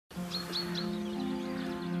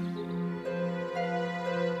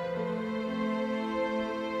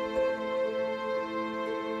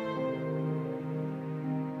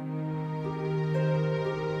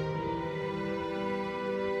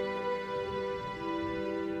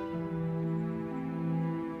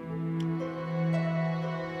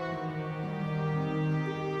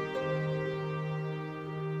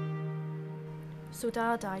So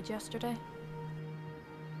Dad died yesterday.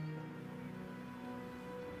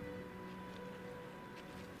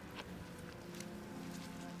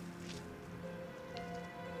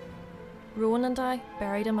 Rowan and I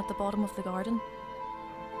buried him at the bottom of the garden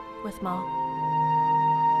with Ma.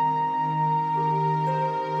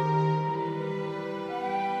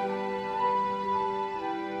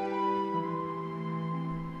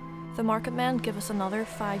 The market men give us another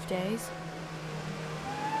 5 days.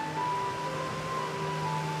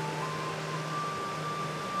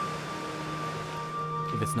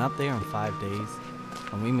 If it's not there in 5 days,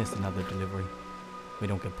 and we miss another delivery, we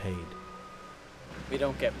don't get paid. We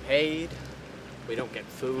don't get paid, we don't get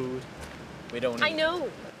food, we don't... I know!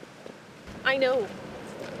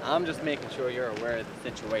 I'm just making sure you're aware of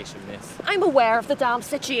the situation, miss. I'm aware of the damn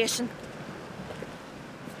situation.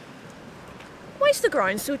 Why's the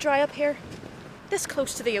ground so dry up here? This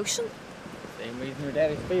close to the ocean? Same reason your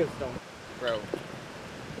daddy's fields don't grow.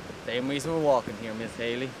 Same reason we're walking here, Miss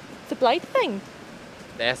Haley. The blight thing?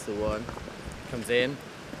 That's the one. Comes in,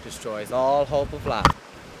 destroys all hope of life.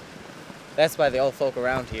 That's why the old folk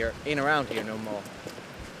around here ain't around here no more.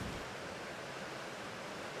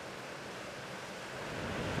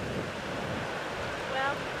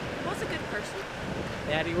 Well, he was a good person.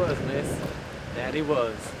 Daddy was, miss. Daddy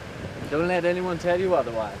was. Don't let anyone tell you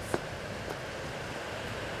otherwise.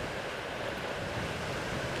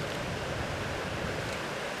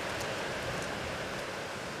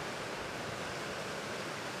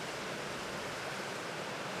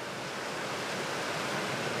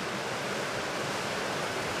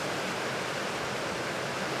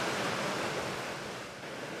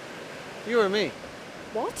 You or me?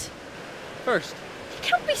 What? First. You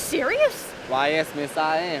can't be serious! Why, yes, miss,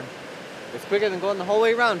 I am. It's quicker than going the whole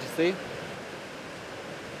way around, you see.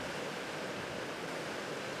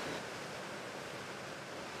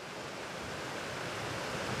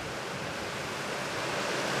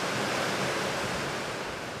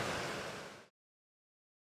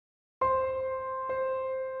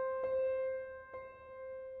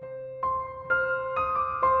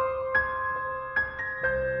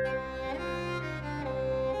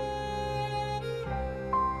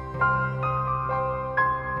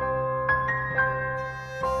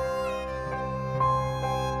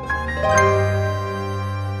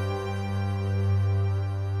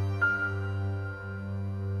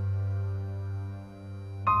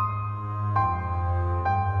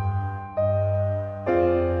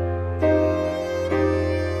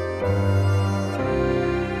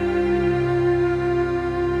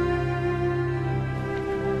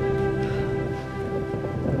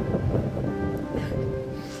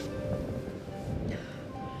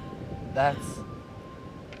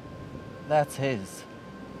 That's his.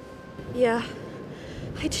 Yeah.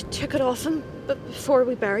 I took it off him before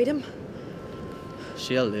we buried him.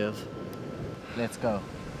 She'll live. Let's go.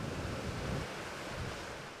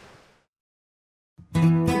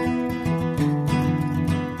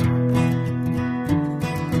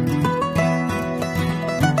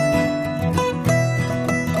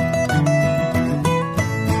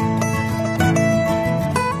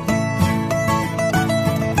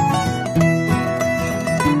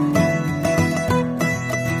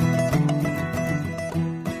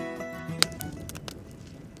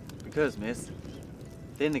 Because, miss,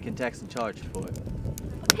 then they can tax and charge you for it.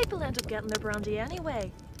 But people end up getting their brandy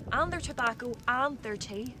anyway. And their tobacco and their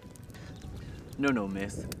tea. No,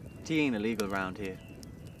 miss. Tea ain't illegal around here.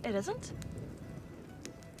 It isn't?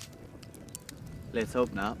 Let's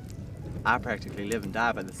hope not. I practically live and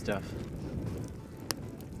die by this stuff.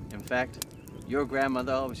 In fact, your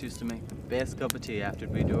grandmother always used to make the best cup of tea after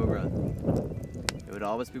we do a run. It would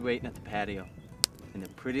always be waiting at the patio, in the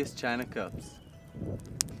prettiest china cups.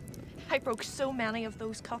 I broke so many of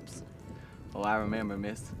those cups. Oh, I remember,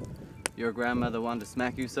 miss. Your grandmother wanted to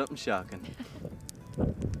smack you something shocking.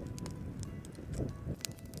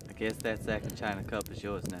 I guess that second china cup is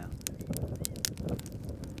yours now.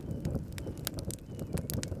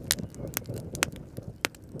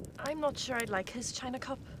 I'm not sure I'd like his china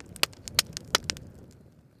cup.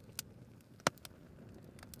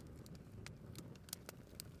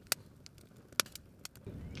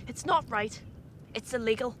 It's not right. It's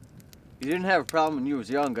illegal. You didn't have a problem when you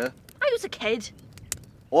was younger. I was a kid.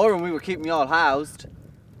 Or when we were keeping you all housed.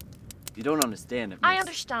 You don't understand it, miss. I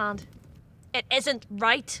understand. It isn't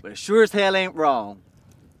right. But it sure as hell ain't wrong.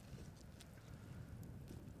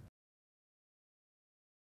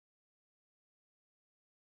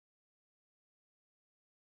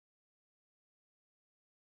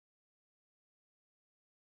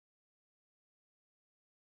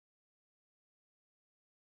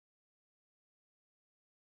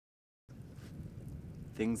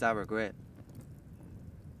 things I regret,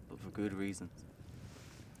 but for good reasons.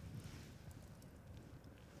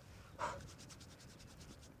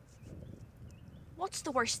 What's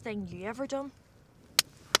the worst thing you ever done?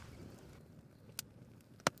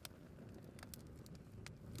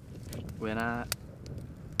 When I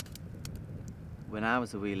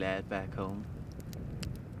was a wee lad back home,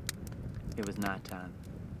 it was night time,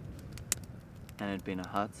 and it had been a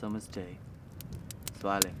hot summer's day, so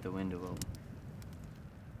I left the window open.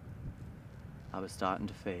 I was starting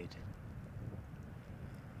to fade,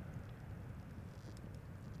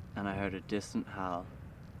 and I heard a distant howl,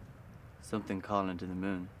 something calling to the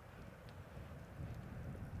moon.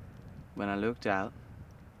 When I looked out,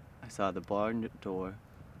 I saw the barn door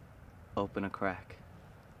open a crack.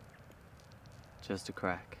 Just a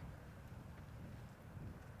crack.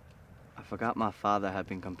 I forgot my father had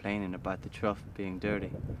been complaining about the trough being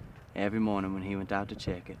dirty every morning when he went out to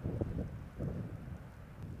check it.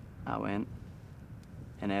 I went,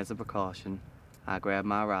 and as a precaution, I grabbed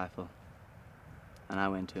my rifle and I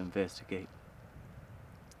went to investigate.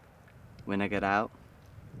 When I got out,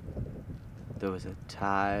 there was a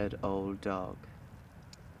tired old dog.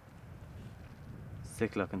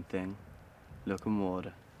 Sick looking thing, looking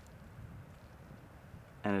water.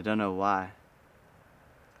 And I don't know why,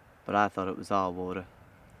 but I thought it was all water.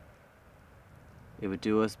 It would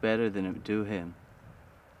do us better than it would do him.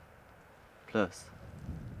 Plus,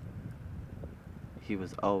 he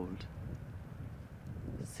was old,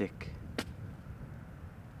 sick,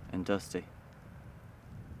 and dusty.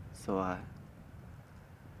 So I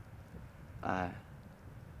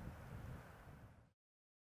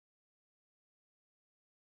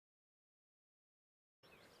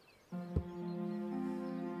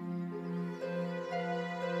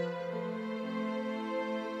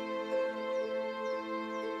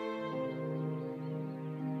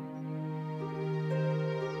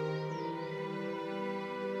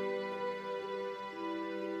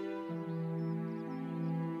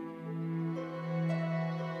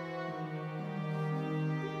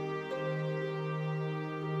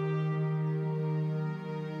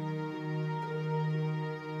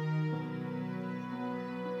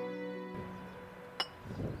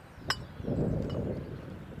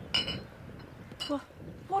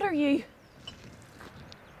What are you?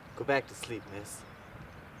 Go back to sleep, miss.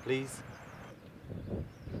 Please.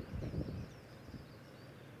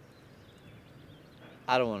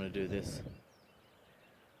 I don't want to do this.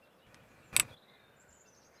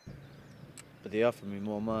 But they offered me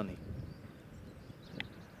more money.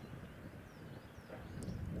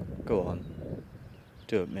 Go on.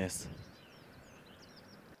 Do it, miss.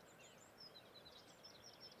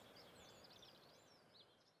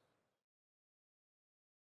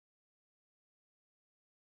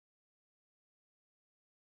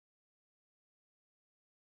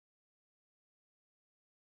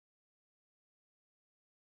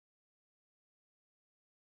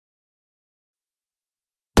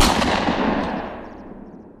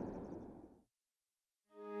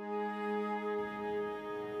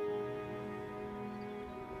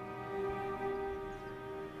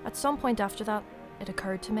 At some point after that, it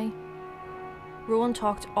occurred to me. Rowan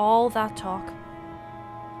talked all that talk.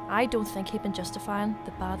 I don't think he'd been justifying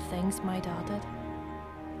the bad things my dad did.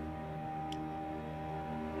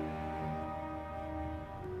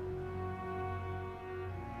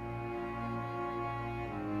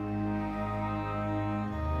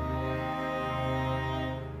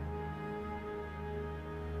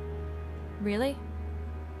 Really?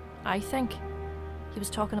 I think he was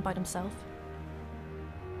talking about himself.